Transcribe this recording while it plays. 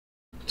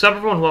What's up,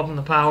 everyone? Welcome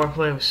to Power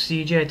Play with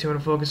CJ. Today, we're going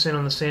to focus in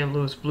on the St.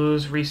 Louis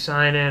Blues,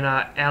 re-signing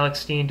Alex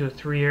Steen to a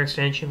 3-year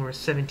extension worth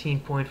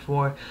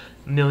 $17.4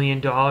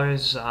 million,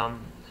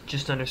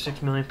 just under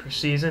 $6 million per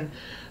season.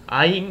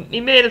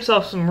 He made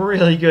himself some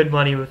really good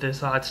money with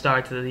this hot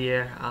start to the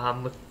year,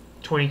 with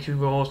 22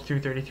 goals through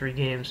 33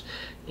 games,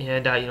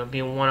 and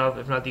being one of,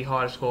 if not the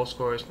hottest goal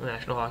scorers in the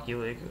National Hockey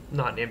League,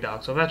 not named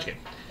Alex Ovechkin.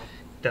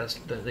 That's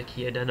the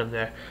key addendum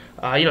there.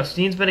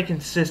 Steen's been a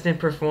consistent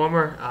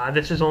performer.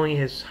 This is only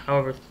his,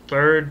 however,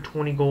 third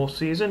 20-goal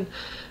season.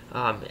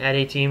 At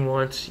 18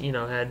 once,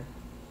 had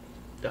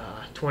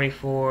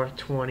 24,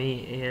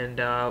 20, and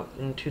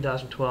in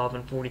 2012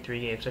 and 43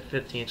 games at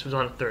 15. So he was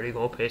on a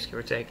 30-goal pace, give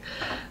or take.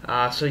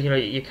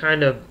 You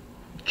kind of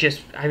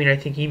just, I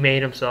think he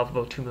made himself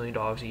about $2 million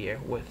a year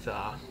with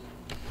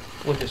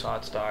this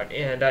hot start.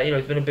 And,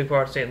 he's been a big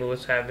part of St.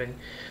 Louis having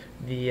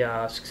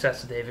the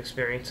success that they've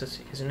experienced this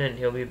season, and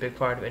he'll be a big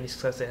part of any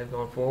success they have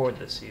going forward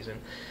this season.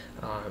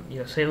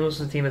 St. Louis is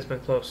a team that's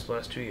been close the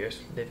last 2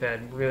 years. They've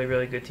had really,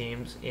 really good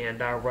teams, and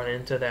run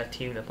into that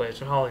team that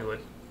plays in Hollywood.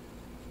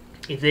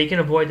 If they can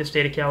avoid the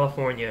state of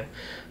California,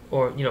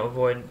 or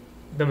avoid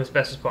them as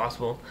best as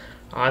possible,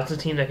 it's a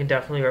team that can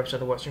definitely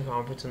represent the Western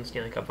Conference in the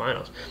Stanley Cup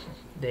Finals.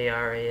 They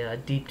are a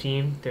deep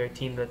team. They're a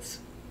team that's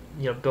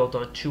built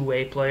on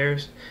two-way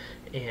players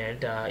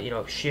and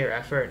sheer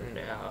effort, and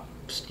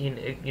Steen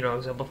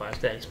exemplifies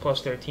that. He's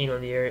plus 13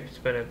 on the year. He's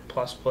been a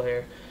plus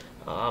player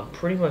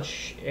pretty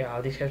much.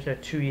 These guys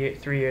have 3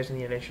 years in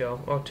the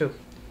NHL. Oh, two.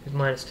 He's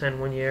minus 10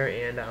 one year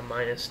and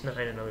minus 9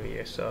 another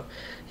year. So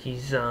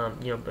he's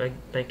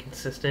been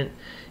consistent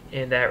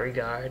in that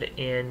regard.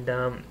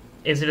 And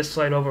is it a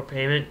slight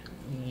overpayment?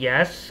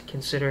 Yes,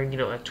 considering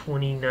at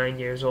 29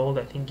 years old,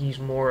 I think he's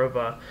more of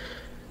a.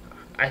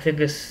 I think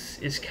this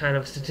is kind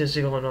of a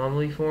statistical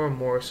anomaly for him,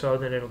 more so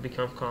than it'll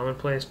become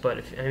commonplace. But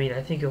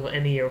I think he'll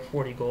end the year with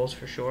 40 goals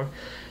for sure.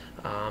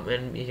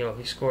 And if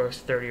he scores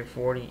 30 or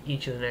 40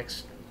 each of the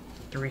next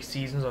 3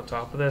 seasons on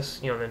top of this,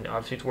 then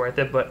obviously it's worth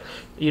it. But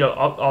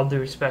all due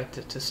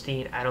respect to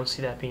Steen, I don't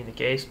see that being the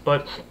case.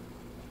 But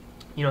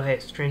hey,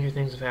 stranger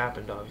things have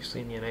happened,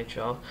 obviously, in the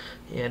NHL.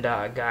 And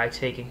a guy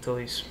taking till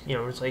he's,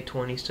 his late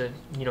 20s to,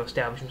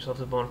 establish himself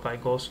as a bona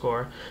fide goal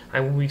scorer.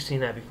 We've seen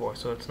that before,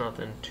 so it's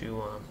nothing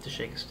to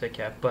shake a stick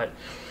at. But,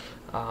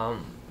 I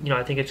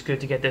think it's good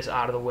to get this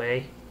out of the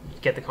way,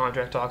 get the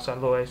contract talks out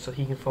of the way so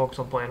he can focus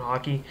on playing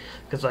hockey.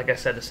 Because, like I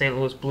said, the St.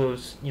 Louis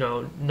Blues,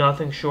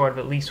 nothing short of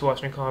at least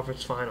Western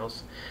Conference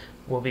Finals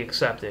will be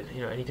accepted.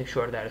 Anything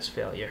short of that is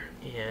failure.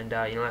 And,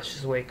 that's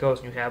just the way it goes.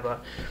 And you have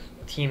a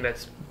team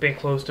that's been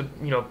close to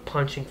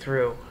punching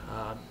through.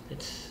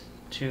 It's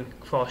to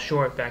fall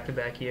short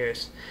back-to-back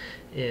years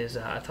is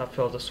a tough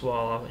pill to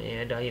swallow,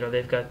 and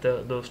they've got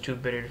those 2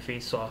 bitter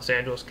defeats. Los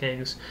Angeles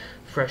Kings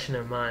fresh in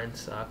their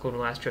minds, including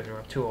last year they were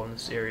up 2-0 in the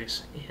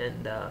series,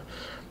 and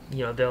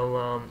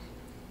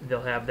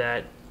they'll have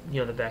that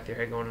the back of their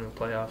head going into the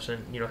playoffs,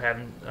 and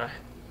having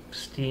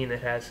Steen that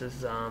has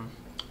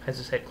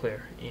his head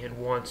clear and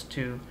wants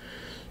to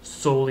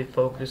solely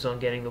focus on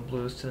getting the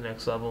Blues to the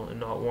next level and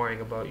not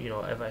worrying about,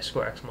 if I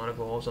score X amount of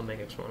goals, I'll make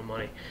X amount of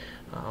money.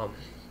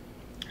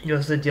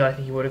 This is a deal I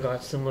think he would have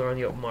got similar on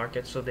the open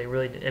market, so they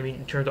really,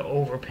 in terms of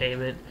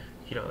overpayment,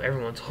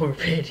 everyone's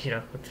overpaid,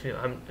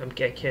 I'm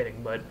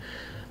kidding, but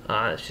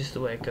it's just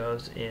the way it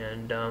goes,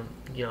 and,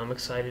 I'm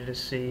excited to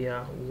see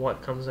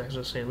what comes next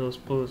with St. Louis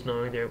Blues,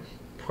 knowing their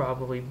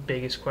probably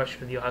biggest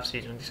question of the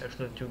offseason, with the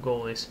exception of the 2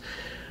 goalies.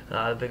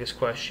 The biggest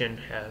question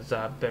has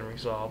been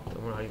resolved,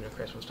 and we're not even at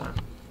Christmas time.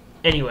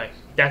 Anyway,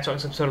 that's our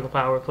episode of the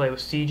Power Play with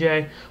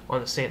CJ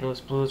on the St.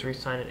 Louis Blues,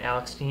 re-signing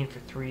Alex Steen for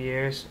 3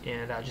 years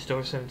and just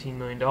over $17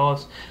 million.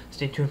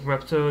 Stay tuned for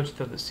episodes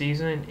through the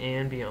season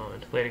and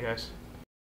beyond. Later, guys.